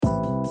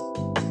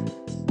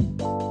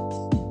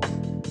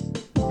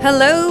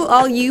Hello,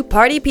 all you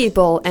party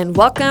people, and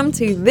welcome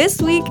to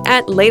This Week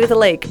at Late at the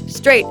Lake,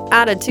 straight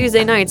out of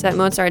Tuesday nights at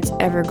Mozart's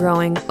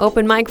ever-growing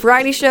open mic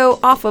variety show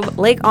off of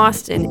Lake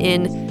Austin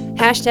in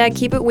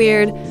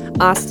 #KeepItWeird,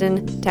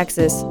 Austin,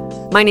 Texas.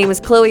 My name is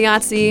Chloe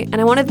Yahtzee,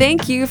 and I want to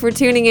thank you for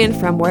tuning in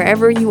from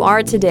wherever you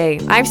are today.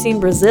 I've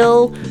seen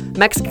Brazil,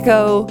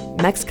 Mexico,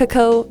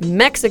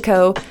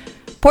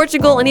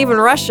 Portugal, and even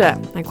Russia.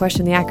 I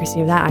question the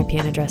accuracy of that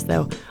IPN address,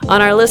 though,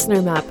 on our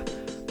listener map.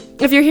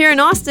 If you're here in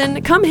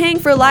Austin, come hang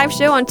for a live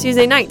show on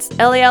Tuesday nights.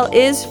 LAL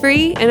is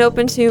free and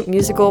open to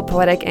musical,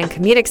 poetic, and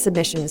comedic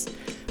submissions.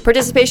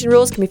 Participation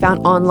rules can be found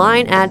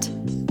online at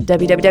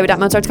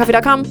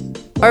www.mozartscoffee.com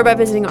or by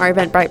visiting our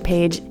Eventbrite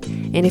page.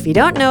 And if you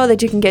don't know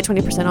that you can get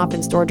 20% off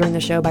in store during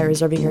the show by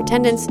reserving your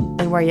attendance,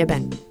 then where you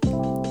been?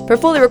 For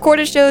fully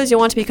recorded shows, you'll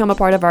want to become a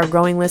part of our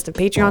growing list of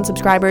Patreon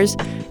subscribers.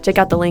 Check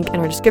out the link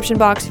in our description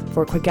box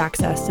for quick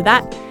access to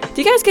that.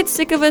 Do you guys get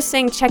sick of us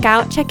saying check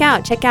out, check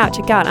out, check out,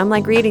 check out? I'm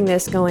like reading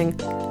this going,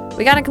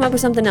 we gotta come up with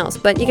something else,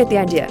 but you get the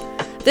idea.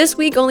 This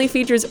week only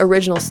features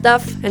original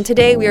stuff, and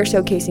today we are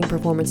showcasing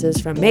performances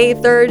from May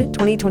 3rd,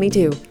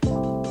 2022.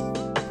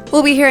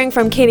 We'll be hearing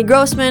from Katie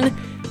Grossman,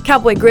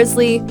 Cowboy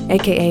Grizzly,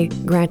 aka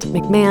Grant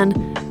McMahon,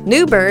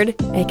 NewBird,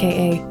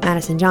 aka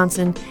Madison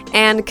Johnston,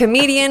 and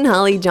comedian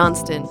Holly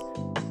Johnston.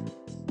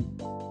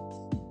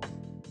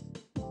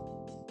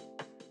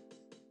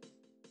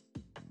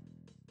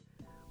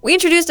 We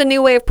introduced a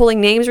new way of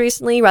pulling names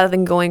recently rather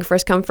than going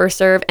first come, first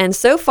serve, and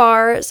so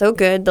far, so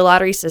good, the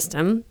lottery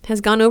system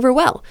has gone over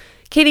well.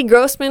 Katie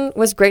Grossman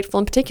was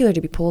grateful in particular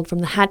to be pulled from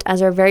the hat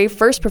as our very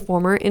first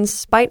performer in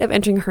spite of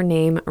entering her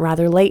name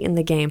rather late in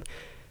the game.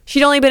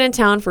 She'd only been in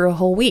town for a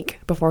whole week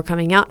before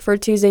coming out for a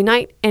Tuesday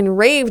night and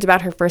raved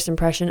about her first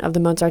impression of the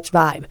Mozart's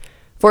vibe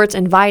for its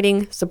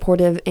inviting,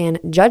 supportive, and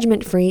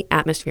judgment-free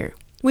atmosphere.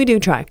 We do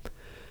try.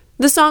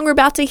 The song we're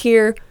about to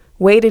hear,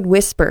 Weighted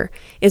Whisper,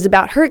 is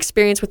about her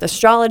experience with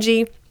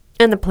astrology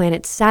and the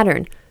planet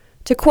Saturn.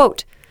 To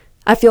quote,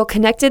 "I feel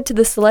connected to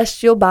the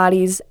celestial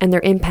bodies and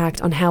their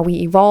impact on how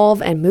we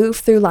evolve and move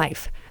through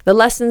life, the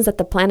lessons that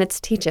the planets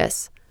teach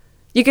us."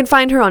 You can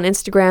find her on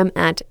Instagram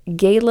at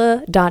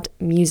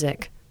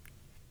gala.music.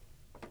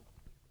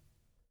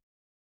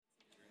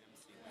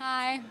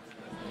 Hi,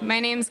 my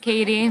name's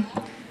Katie,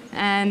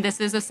 and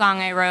this is a song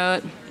I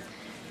wrote.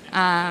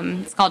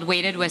 It's called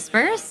Weighted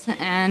Whispers,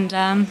 and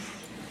yeah.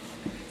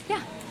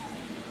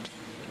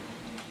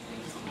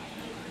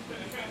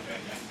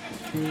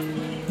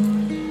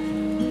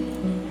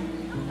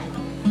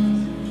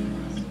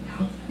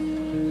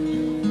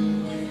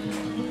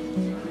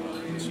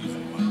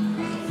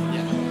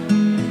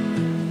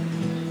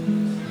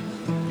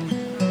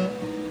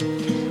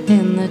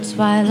 In the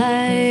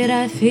twilight,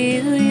 I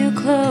feel you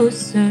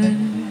closer.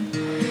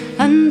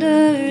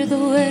 Under the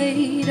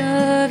weight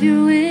of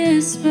your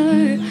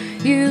whisper,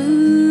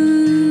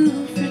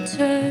 you've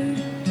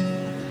returned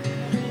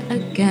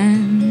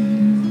again.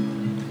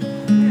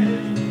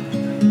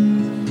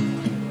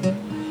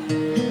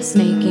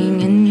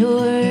 Snaking in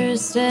your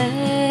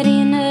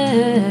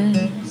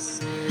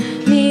steadiness,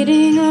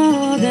 meeting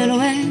all that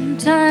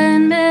went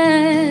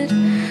unmet.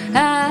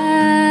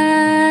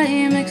 I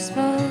am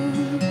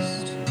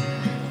exposed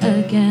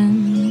again.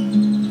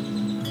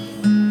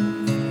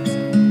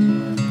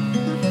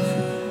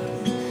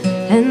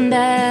 And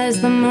as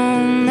the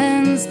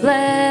moments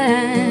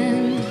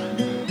blend,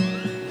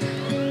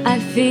 I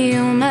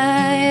feel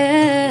my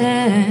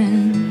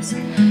ends.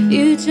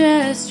 You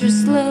gesture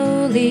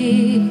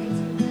slowly.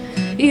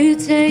 You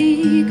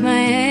take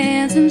my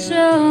hands and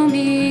show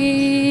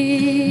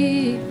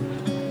me,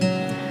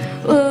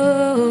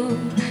 oh,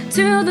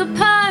 to the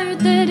part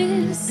that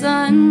is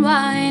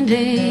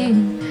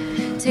unwinding.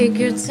 Take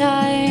your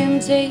time,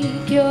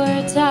 take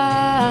your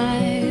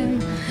time.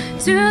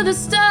 To the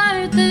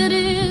start that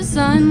is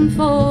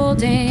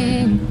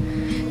unfolding.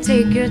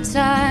 Take your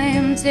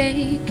time,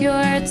 take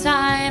your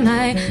time.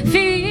 I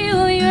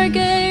feel your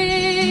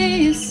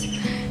gaze,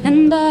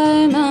 and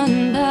I'm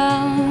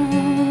unbound.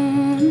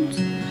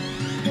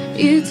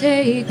 You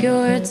take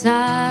your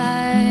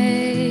time.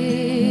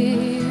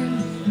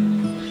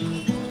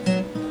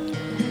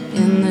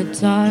 In the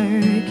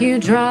dark, you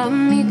draw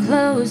me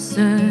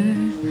closer.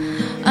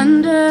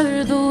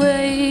 Under the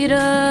weight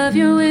of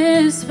your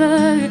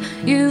whisper,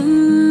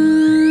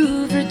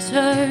 you've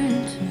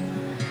returned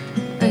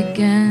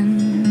again.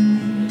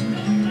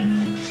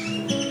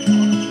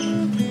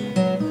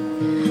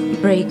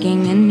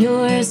 Breaking in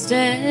your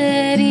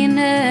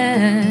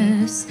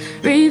steadiness,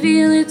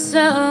 reveal it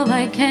so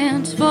I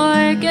can't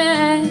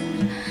forget.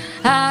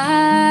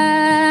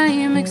 I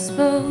am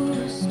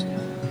exposed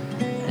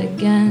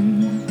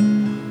again.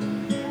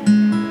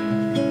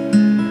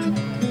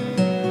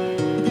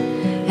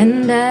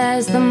 And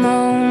as the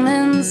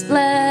moments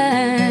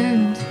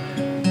blend,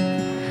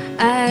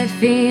 I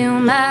feel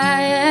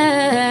my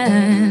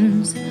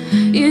ends.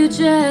 You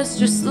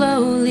gesture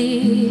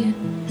slowly.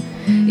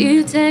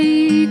 You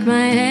take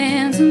my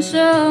hands and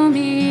show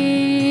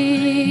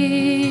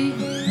me,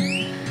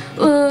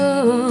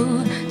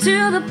 oh,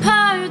 to the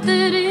part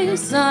that is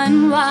is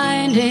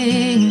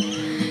unwinding.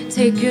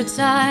 Take your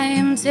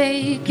time,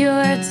 take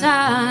your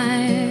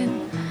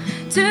time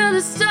to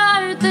the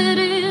start that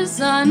is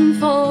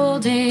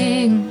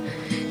unfolding.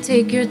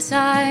 Take your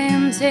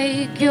time,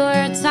 take your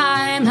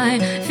time. I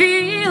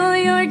feel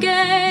your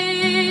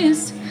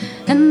gaze,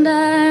 and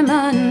I'm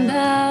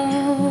unbound.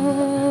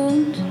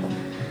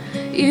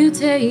 You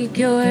take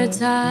your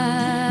time.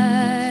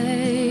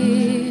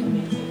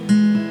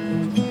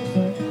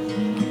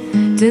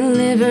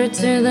 Delivered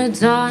to the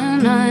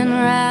dawn,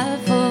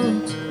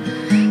 unraveled.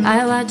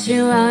 I watch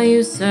you while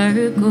you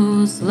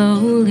circle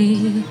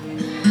slowly,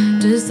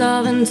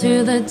 dissolve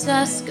into the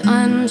dusk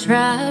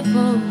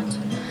untraveled.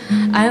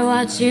 I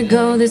watch you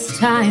go this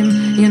time,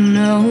 you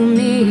know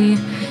me.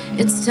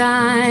 It's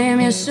time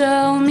you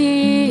show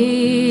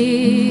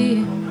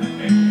me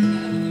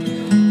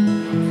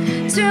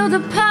to the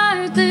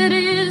part that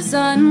is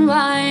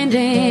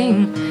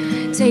unwinding.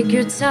 Take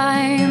your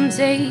time,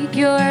 take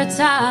your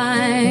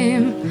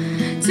time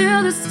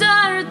to the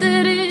start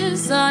that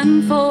is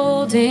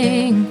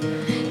unfolding.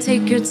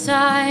 Take your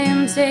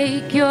time,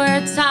 take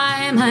your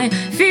time. I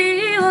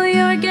feel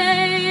your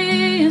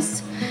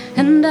gaze,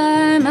 and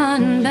I'm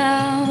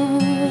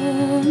unbound.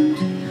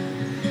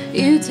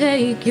 You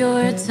take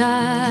your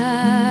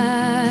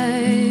time.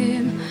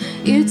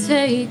 You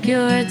take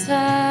your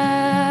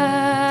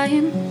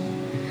time.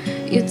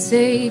 You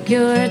take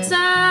your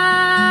time.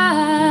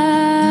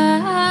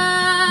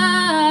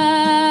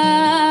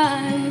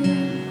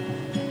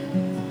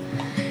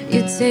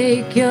 You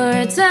take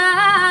your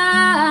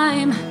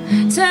time.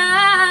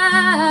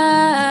 Time.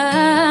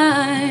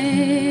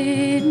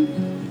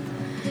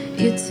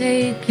 You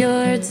take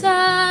your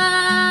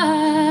time.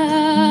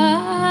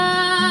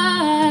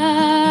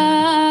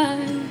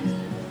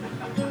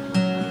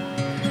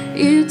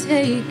 You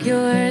take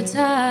your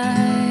time.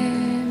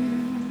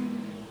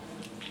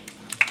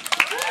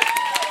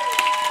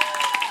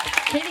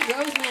 Katie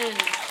Grossman.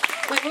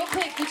 Wait, real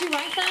quick, did you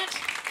write that?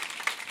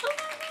 Oh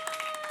my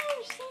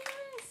gosh, so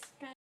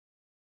nice.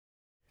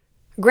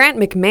 Grant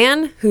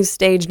McMahon, whose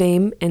stage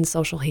name and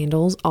social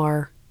handles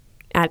are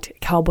at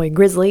Cowboy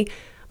Grizzly,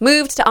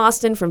 moved to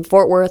Austin from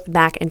Fort Worth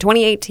back in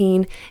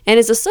 2018 and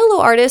is a solo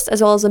artist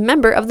as well as a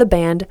member of the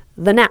band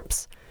The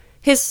Naps.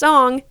 His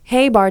song,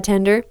 Hey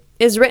Bartender,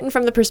 is written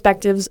from the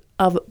perspectives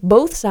of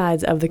both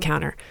sides of the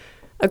counter.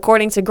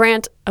 According to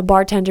Grant, a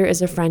bartender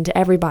is a friend to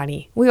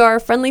everybody. We are a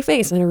friendly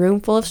face in a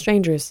room full of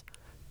strangers.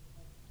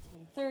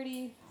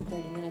 30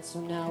 minutes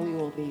from now we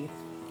will be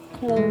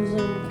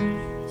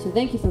closing. So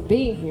thank you for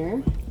being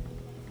here.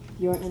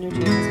 Your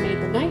energy has made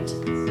the night.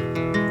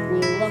 We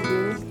love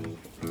you.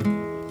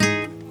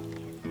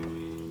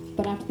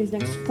 But after these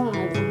next 5,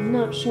 I'm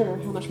not sure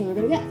how much further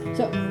we're going to get.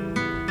 So,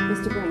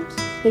 Mr. Grant,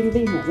 thank you for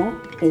being here.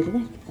 That is the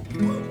night.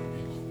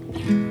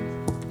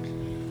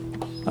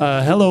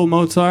 Hello,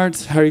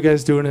 Mozart. How are you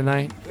guys doing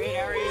tonight? Great,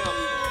 how are you?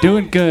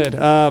 Doing good.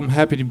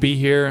 Happy to be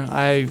here.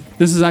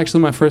 This is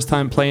actually my first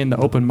time playing the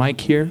open mic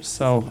here,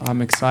 so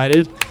I'm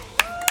excited.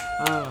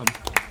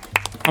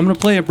 I'm going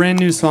to play a brand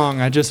new song.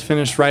 I just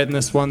finished writing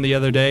this one the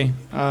other day.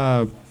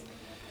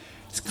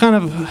 It's kind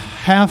of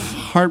half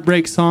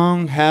heartbreak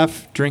song,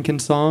 half drinking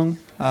song,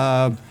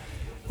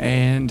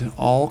 and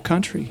all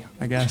country,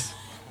 I guess.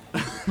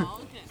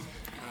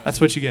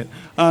 That's what you get.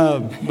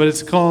 But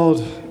it's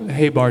called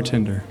Hey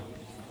Bartender.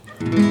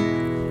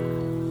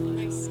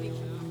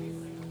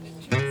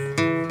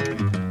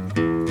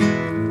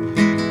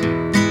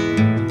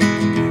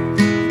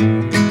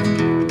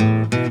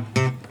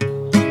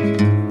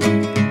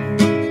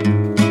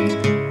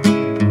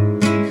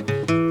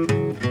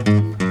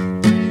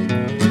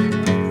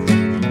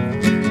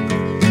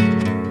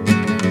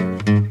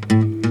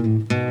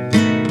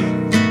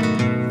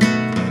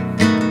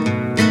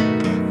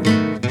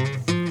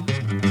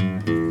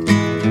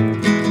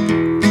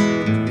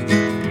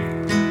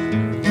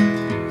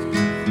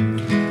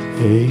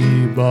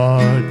 Hey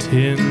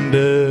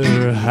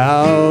bartender,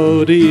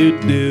 how do you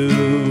do?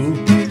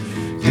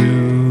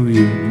 Do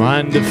you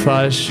mind if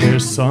I share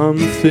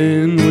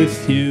something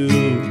with you?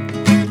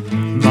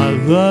 My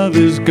love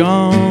is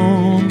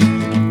gone,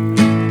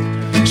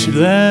 she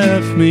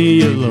left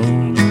me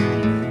alone.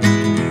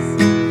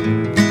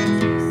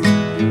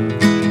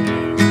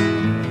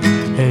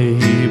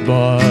 Hey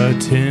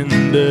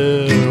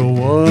bartender,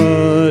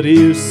 what do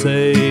you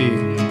say?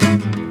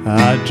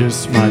 I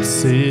just might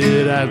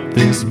sit at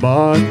this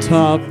bar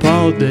top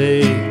all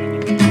day,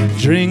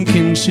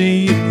 drinking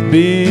cheap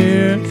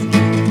beer,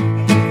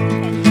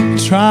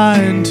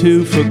 trying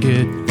to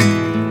forget.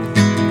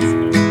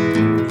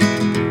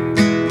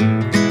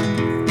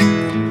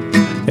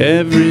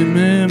 Every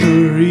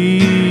memory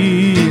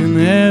and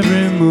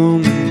every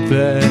moment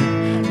that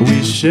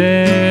we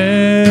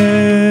shared.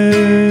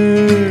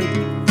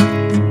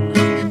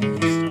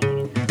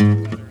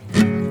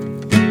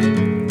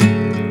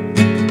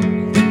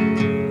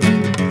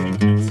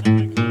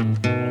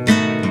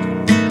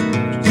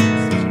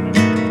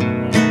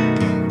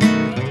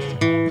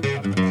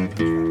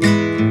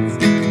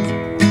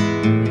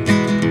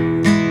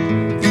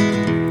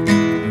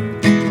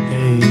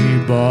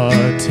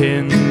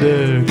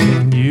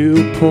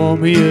 pour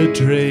me a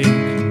drink.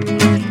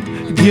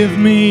 Give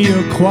me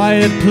a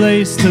quiet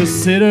place to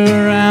sit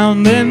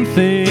around and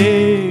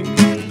think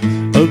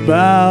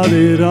about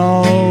it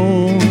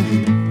all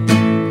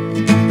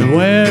and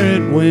where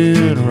it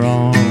went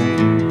wrong.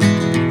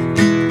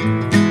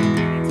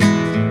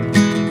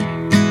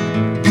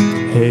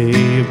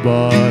 Hey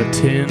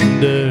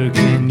bartender,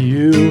 can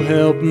you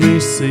help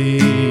me see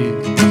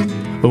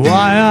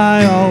why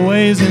I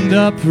always end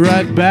up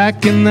right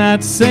back in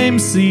that same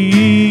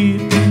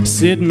seat,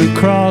 sitting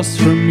across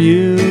from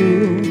you,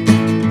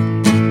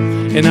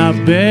 and I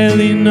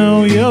barely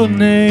know your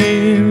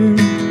name.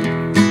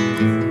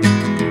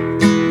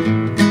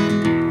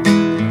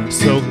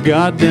 So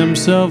goddamn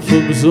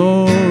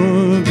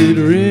self-absorbed, it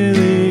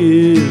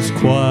really is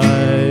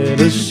quite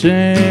a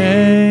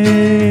shame.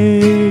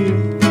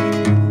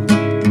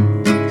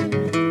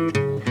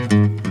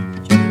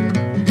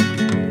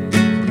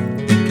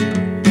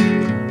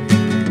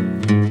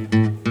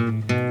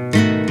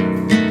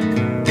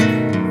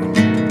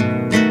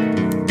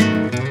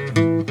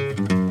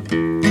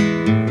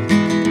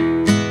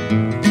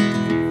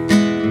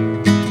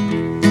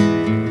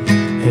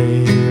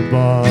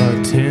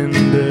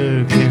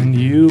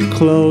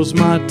 Close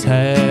my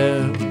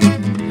tab,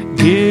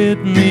 get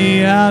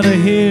me out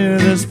of here,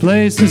 this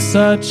place is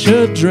such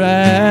a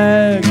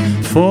drag.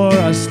 Before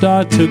I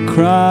start to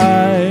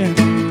cry,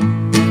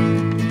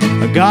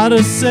 I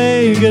gotta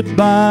say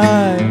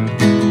goodbye.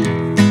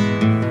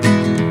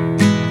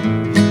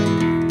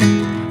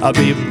 I'll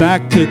be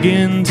back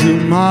again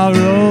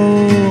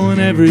tomorrow and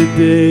every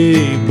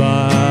day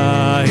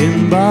by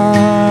and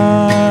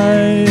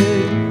by.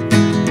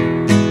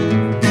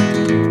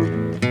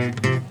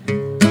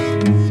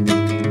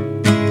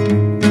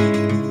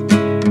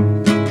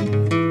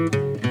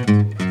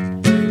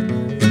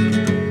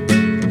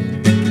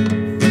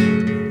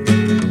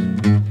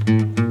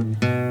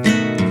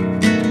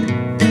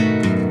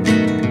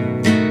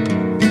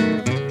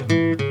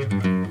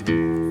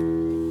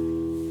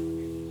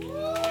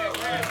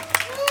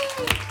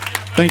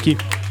 Thank you.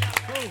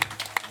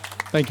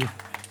 Thank you.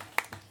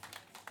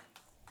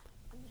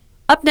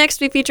 Up next,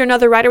 we feature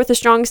another writer with a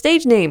strong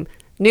stage name,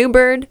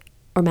 NewBird,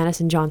 or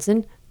Madison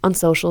Johnston, on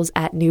socials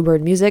at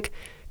NewBird Music.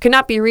 Could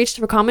not be reached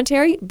for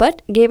commentary,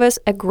 but gave us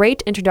a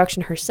great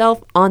introduction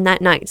herself on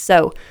that night.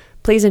 So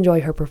please enjoy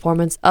her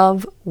performance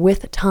of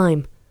With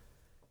Time.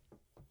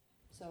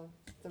 So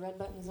the red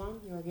button is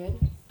on. You are good.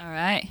 All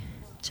right.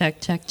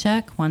 Check, check,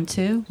 check. 1,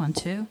 2, 1,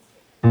 2.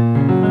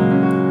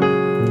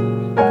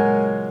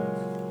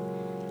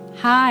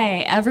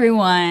 Hi,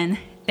 everyone.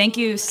 Thank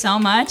you so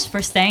much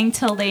for staying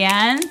till the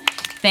end.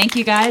 Thank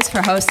you guys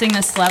for hosting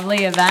this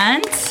lovely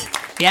event.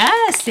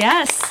 Yes,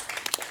 yes.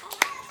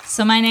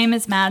 So my name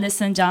is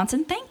Madison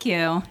Johnston. Thank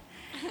you.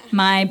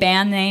 My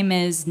band name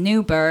is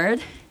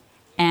NewBird,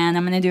 and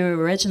I'm going to do an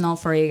original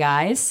for you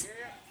guys.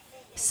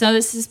 So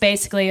this is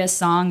basically a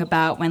song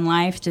about when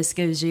life just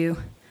gives you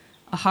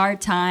a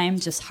hard time,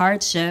 just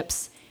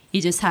hardships. You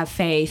just have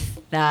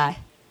faith that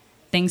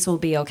things will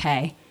be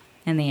okay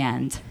in the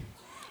end.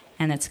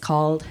 And it's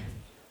called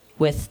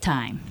With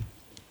Time.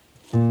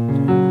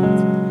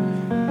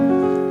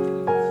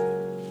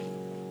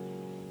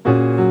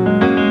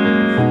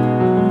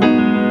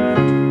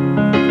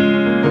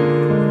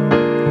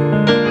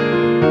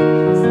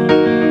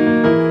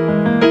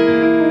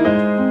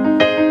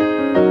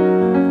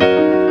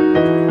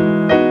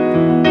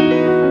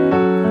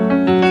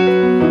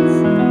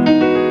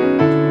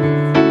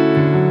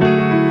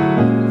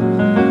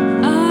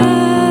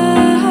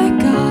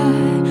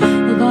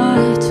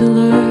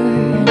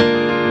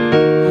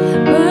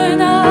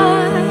 But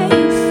I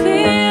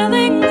feel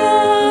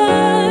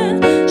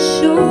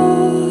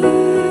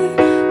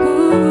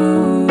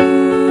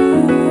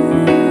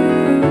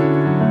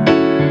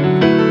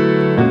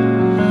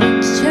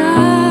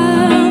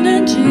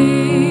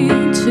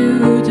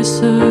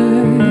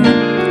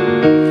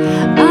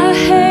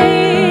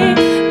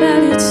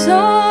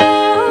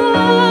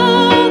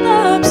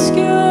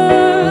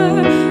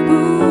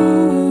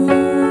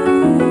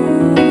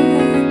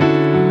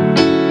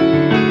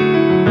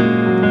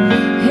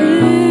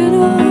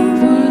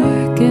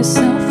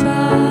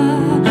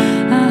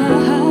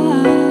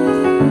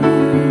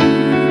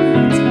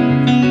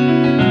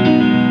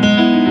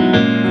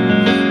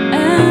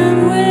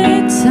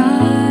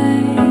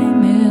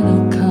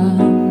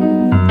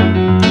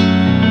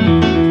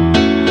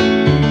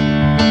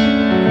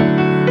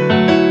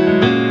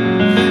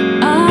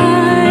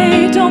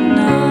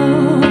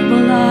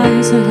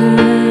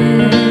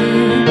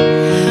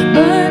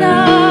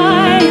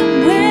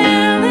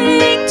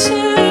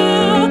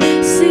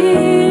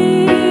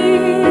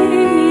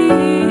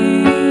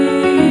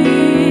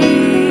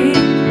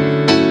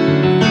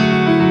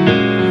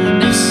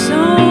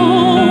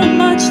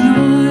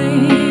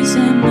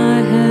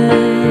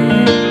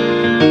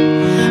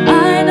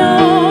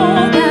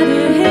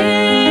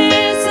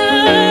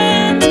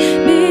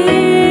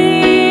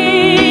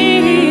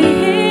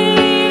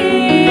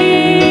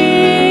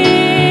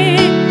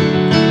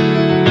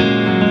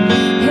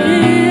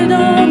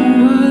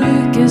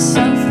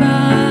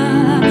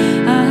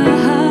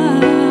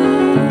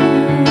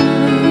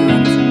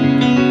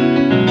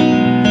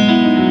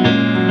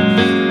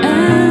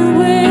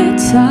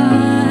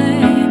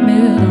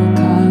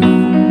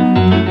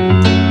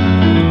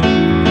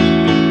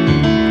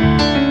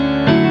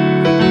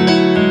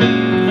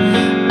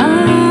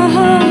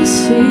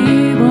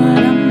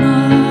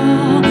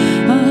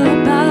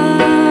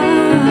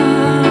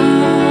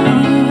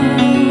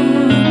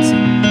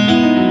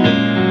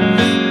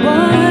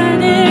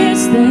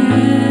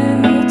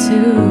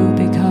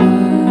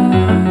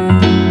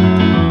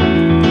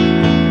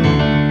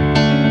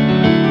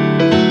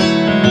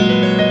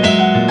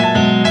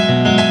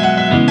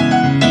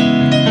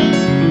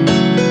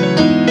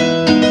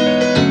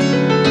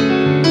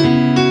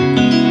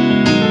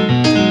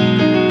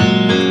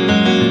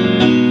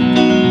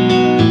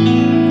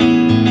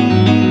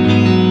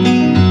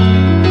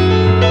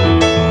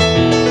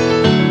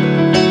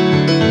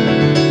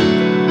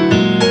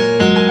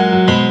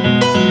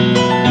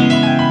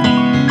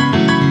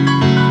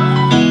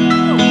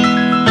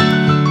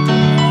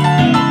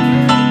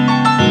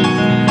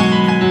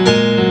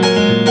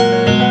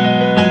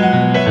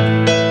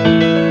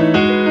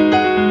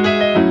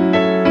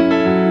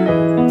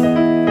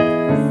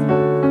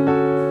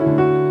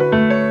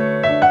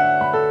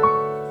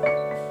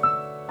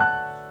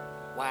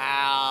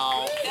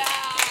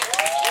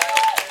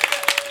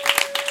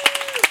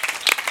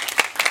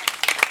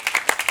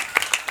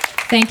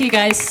Thank you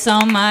guys so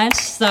much.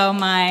 So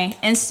my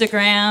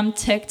Instagram,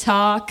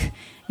 TikTok,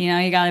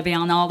 you got to be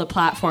on all the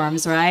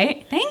platforms,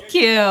 right? Thank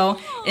you.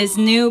 Is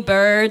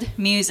NewBird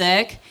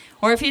Music.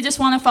 Or if you just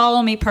want to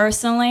follow me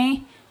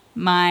personally,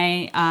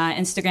 my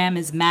Instagram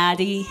is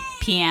Maddie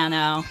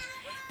Piano.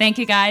 Thank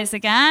you guys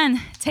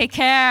again. Take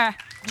care.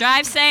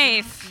 Drive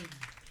safe.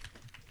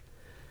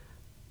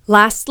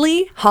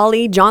 Lastly,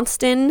 Holly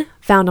Johnston,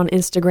 found on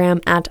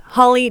Instagram at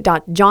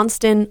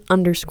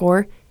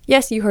holly.johnston_.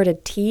 Yes, you heard a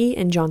T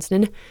in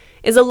Johnston,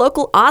 is a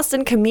local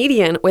Austin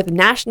comedian with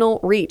national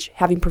reach,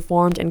 having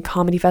performed in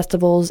comedy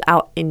festivals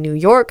out in New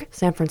York,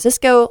 San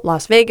Francisco,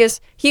 Las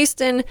Vegas,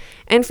 Houston,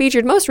 and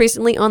featured most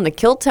recently on The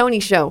Kill Tony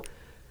Show.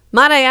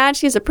 Might I add,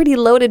 she has a pretty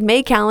loaded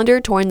May calendar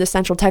touring the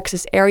Central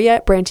Texas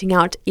area, branching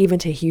out even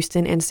to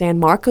Houston and San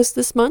Marcos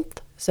this month.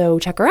 So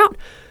check her out.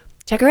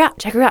 Check her out.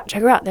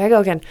 There I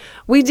go again.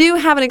 We do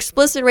have an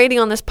explicit rating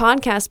on this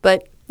podcast,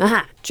 but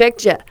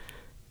tricked ya.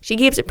 She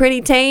keeps it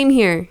pretty tame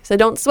here, so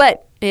don't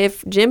sweat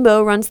if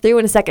Jimbo runs through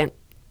in a second.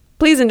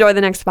 Please enjoy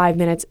the next 5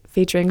 minutes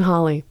featuring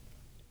Holly.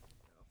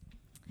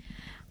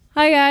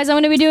 Hi guys, I'm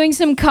going to be doing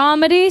some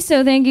comedy,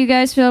 so thank you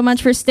guys so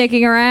much for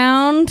sticking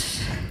around.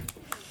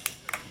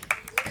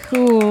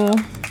 Cool.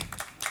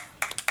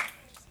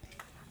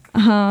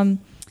 I'm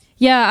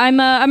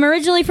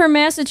originally from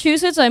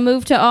Massachusetts. I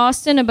moved to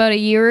Austin about a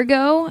year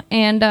ago,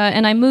 and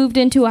I moved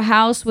into a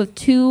house with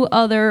 2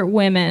 other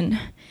women.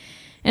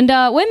 And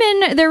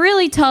women, they're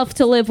really tough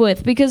to live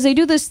with because they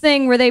do this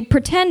thing where they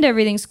pretend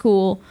everything's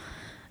cool,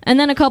 and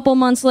then a couple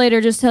months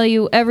later just tell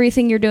you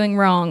everything you're doing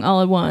wrong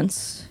all at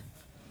once.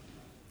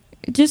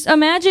 Just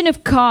imagine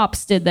if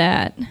cops did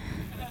that.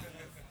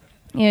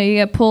 You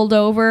get pulled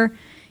over,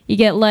 you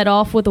get let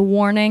off with a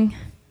warning.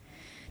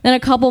 Then a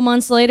couple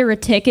months later, a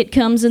ticket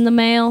comes in the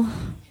mail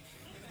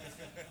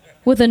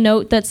with a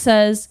note that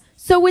says,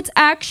 "So it's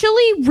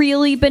actually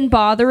really been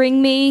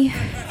bothering me."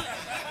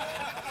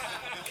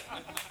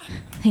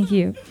 Thank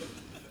you.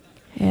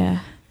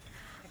 Yeah.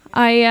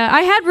 I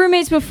had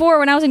roommates before.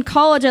 When I was in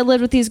college, I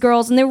lived with these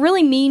girls, and they were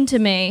really mean to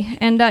me.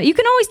 And you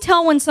can always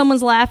tell when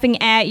someone's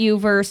laughing at you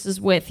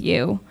versus with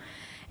you.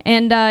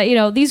 And,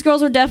 these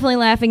girls were definitely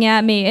laughing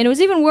at me. And it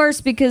was even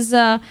worse because,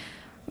 her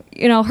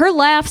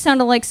laugh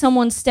sounded like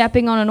someone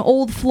stepping on an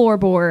old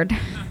floorboard.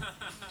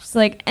 She's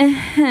like,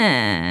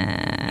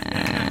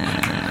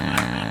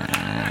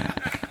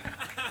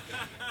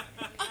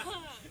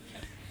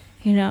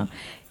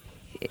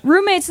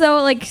 Roommates,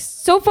 though,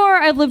 so far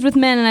I've lived with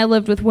men and I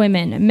lived with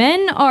women.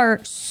 Men are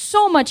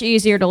so much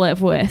easier to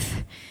live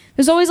with.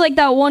 There's always,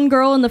 that one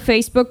girl in the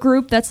Facebook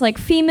group that's like,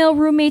 "Female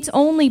roommates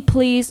only,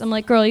 please." I'm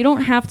like, girl, you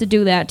don't have to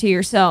do that to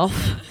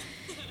yourself.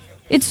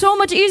 It's so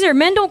much easier.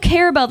 Men don't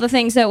care about the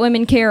things that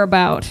women care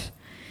about.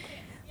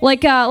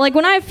 Like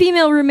when I have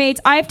female roommates,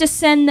 I have to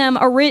send them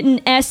a written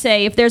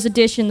essay if there's a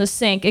dish in the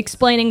sink,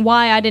 explaining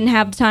why I didn't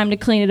have the time to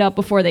clean it up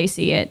before they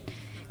see it.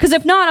 Because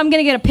if not, I'm going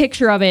to get a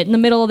picture of it in the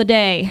middle of the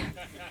day.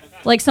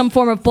 Like some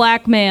form of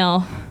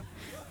blackmail.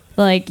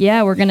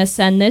 Yeah, we're going to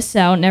send this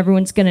out and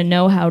everyone's going to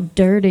know how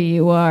dirty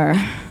you are.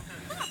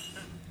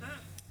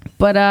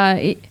 But,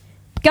 I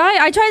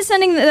tried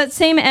sending that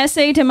same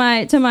essay to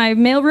my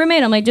male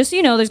roommate. I'm like, just so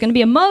you know, there's going to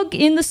be a mug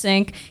in the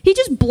sink. He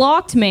just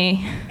blocked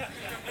me.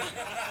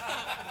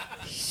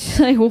 She's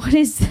like, what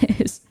is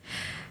this?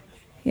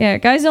 Yeah,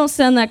 guys don't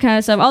send that kind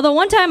of stuff. Although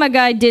one time a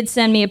guy did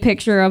send me a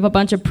picture of a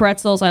bunch of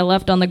pretzels I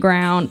left on the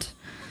ground.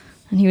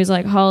 And he was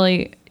like,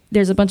 "Holly,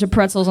 there's a bunch of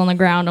pretzels on the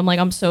ground." I'm like,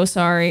 "I'm so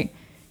sorry."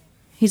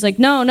 He's like,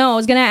 no, I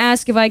was going to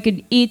ask if I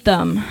could eat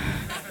them.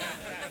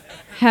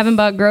 Haven't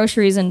bought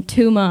groceries in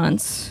 2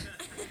 months.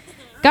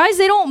 Guys,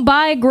 they don't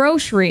buy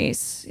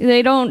groceries.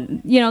 They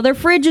don't, their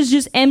fridge is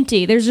just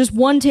empty. There's just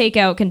one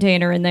takeout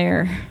container in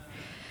there.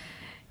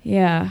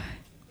 Yeah.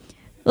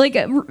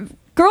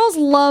 Girls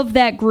love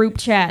that group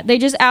chat. They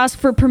just ask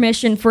for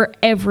permission for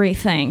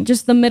everything.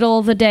 Just the middle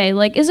of the day.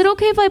 Is it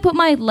okay if I put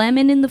my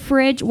lemon in the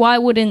fridge? Why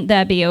wouldn't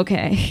that be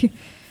okay? I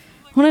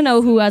want to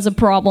know who has a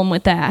problem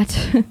with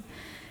that.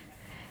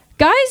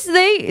 Guys,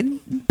 they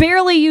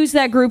barely use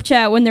that group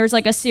chat when there's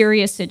a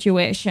serious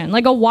situation.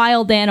 A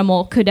wild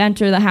animal could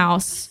enter the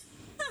house.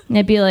 And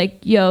they'd be like,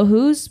 "Yo,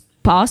 whose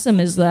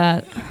possum is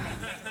that?"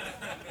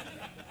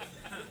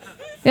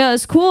 Yeah,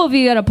 it's cool if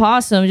you got a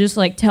possum. Just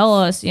tell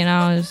us,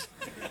 It's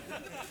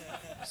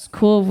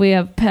cool if we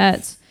have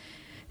pets.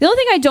 The only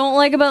thing I don't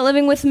like about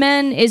living with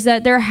men is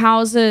that their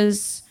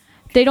houses,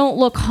 they don't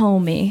look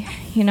homey,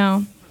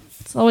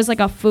 It's always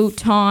a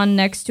futon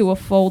next to a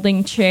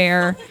folding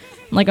chair.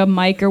 A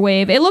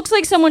microwave. It looks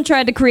like someone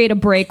tried to create a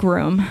break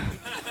room.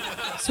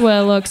 That's what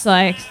it looks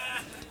like.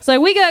 It's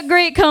we got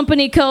great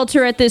company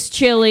culture at this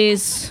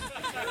Chili's.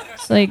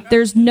 It's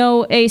there's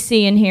no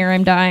AC in here.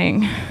 I'm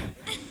dying.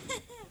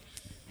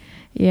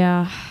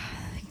 Yeah.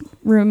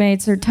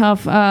 Roommates are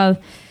tough. The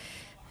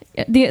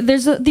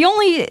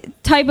only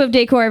type of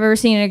decor I've ever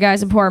seen in a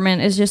guy's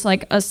apartment is just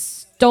a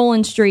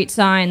stolen street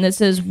sign that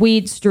says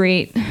Weed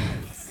Street.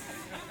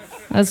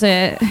 That's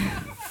it.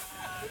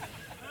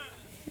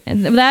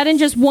 And that and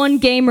just one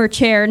gamer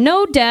chair.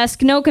 No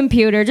desk, no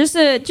computer, just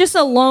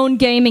a lone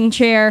gaming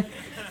chair.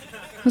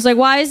 I was like,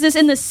 why is this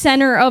in the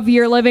center of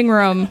your living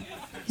room?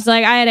 He's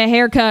like, I had a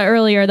haircut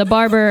earlier. The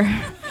barber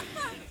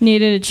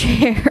needed a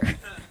chair.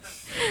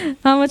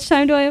 How much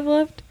time do I have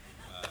left?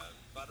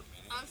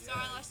 I'm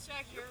sorry, let's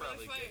check. You're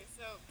really funny.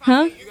 So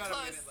Huh?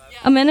 close. Yeah.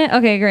 A minute?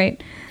 Okay,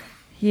 great.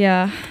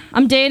 Yeah.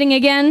 I'm dating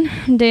again.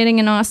 I'm dating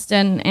in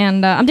Austin,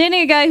 and I'm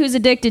dating a guy who's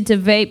addicted to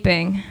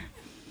vaping.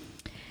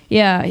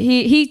 Yeah,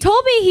 he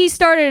told me he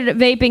started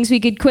vaping so he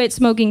could quit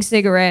smoking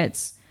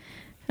cigarettes.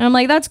 And I'm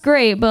like, that's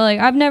great, but like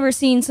I've never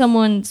seen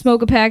someone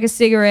smoke a pack of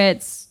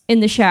cigarettes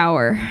in the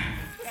shower.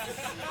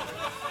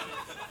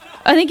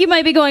 I think you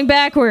might be going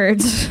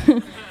backwards.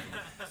 You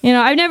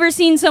know, I've never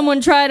seen someone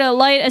try to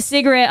light a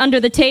cigarette under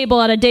the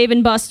table at a Dave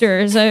 &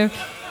 Buster's. I've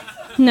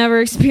never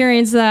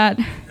experienced that.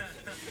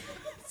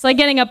 It's like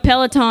getting a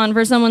Peloton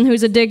for someone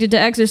who's addicted to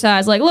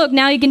exercise. Like, look,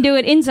 now you can do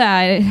it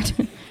inside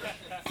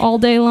all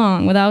day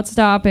long without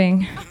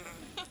stopping.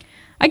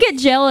 I get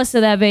jealous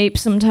of that vape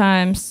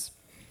sometimes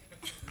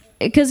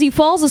because he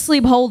falls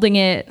asleep holding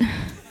it.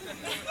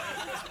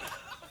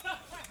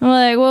 I'm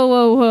like,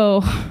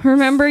 whoa.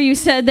 Remember you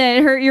said that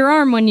it hurt your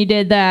arm when you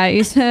did that.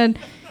 You said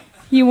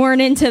you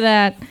weren't into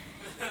that.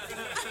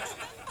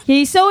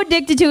 He's so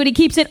addicted to it, he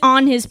keeps it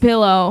on his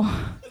pillow.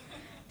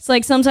 It's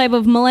like some type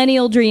of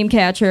millennial dream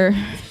catcher.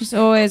 Just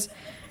always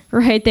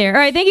right there. All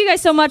right, thank you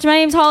guys so much. My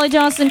name's Holly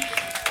Johnston.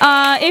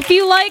 If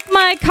you like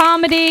my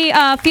comedy,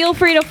 feel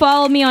free to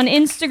follow me on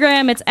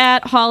Instagram. It's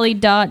at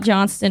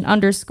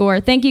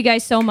holly.johnston_. Thank you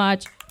guys so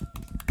much.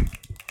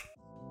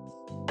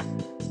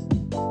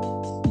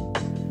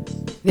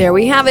 There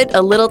we have it,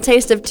 a little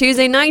taste of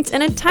Tuesday nights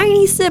and a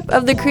tiny sip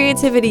of the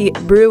creativity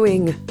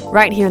brewing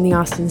right here in the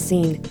Austin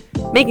scene,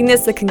 making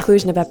this the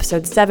conclusion of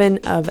episode 7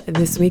 of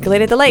This Week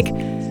Late at the Lake.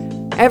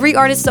 Every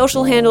artist's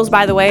social handles,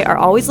 by the way, are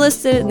always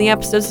listed in the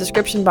episode's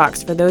description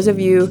box for those of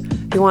you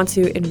who want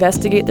to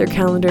investigate their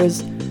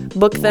calendars,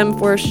 book them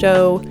for a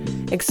show,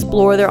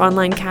 explore their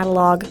online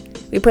catalog.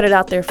 We put it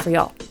out there for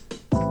y'all.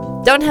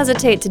 Don't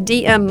hesitate to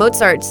DM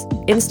Mozart's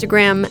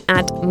Instagram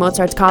at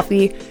Mozart's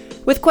Coffee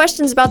with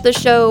questions about the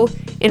show,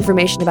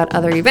 information about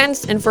other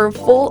events, and for a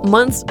full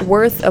month's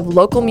worth of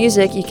local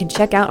music, you can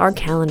check out our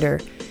calendar.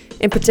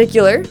 In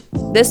particular,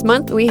 this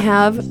month we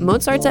have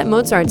Mozart's at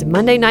Mozart's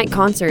Monday night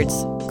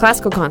concerts,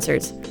 classical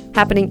concerts,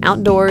 happening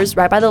outdoors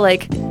right by the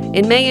lake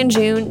in May and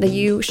June that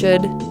you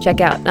should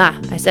check out.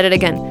 I said it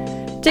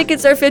again.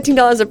 Tickets are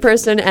 $15 a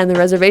person, and the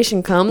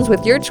reservation comes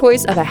with your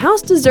choice of a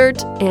house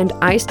dessert and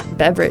iced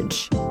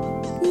beverage.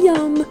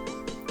 Yum!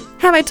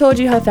 Have I told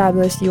you how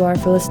fabulous you are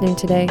for listening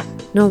today?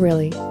 No,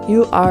 really.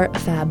 You are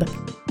fab.